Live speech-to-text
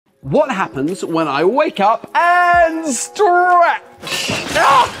What happens when I wake up and stretch?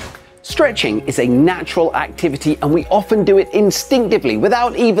 Stretching is a natural activity and we often do it instinctively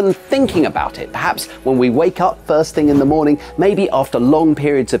without even thinking about it. Perhaps when we wake up first thing in the morning, maybe after long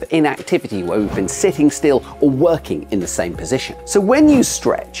periods of inactivity where we've been sitting still or working in the same position. So when you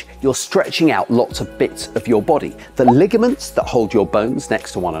stretch, you're stretching out lots of bits of your body. The ligaments that hold your bones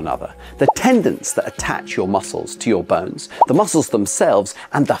next to one another, the tendons that attach your muscles to your bones, the muscles themselves,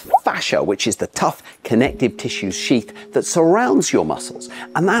 and the fascia, which is the tough connective tissue sheath that surrounds your muscles.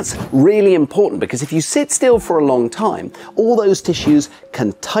 And that's really important because if you sit still for a long time, all those tissues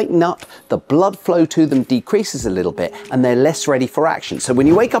can tighten up, the blood flow to them decreases a little bit, and they're less ready for action. So when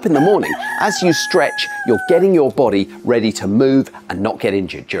you wake up in the morning, as you stretch, you're getting your body ready to move and not get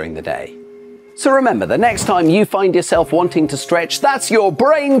injured during the day. So remember, the next time you find yourself wanting to stretch, that's your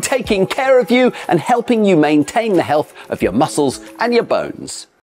brain taking care of you and helping you maintain the health of your muscles and your bones.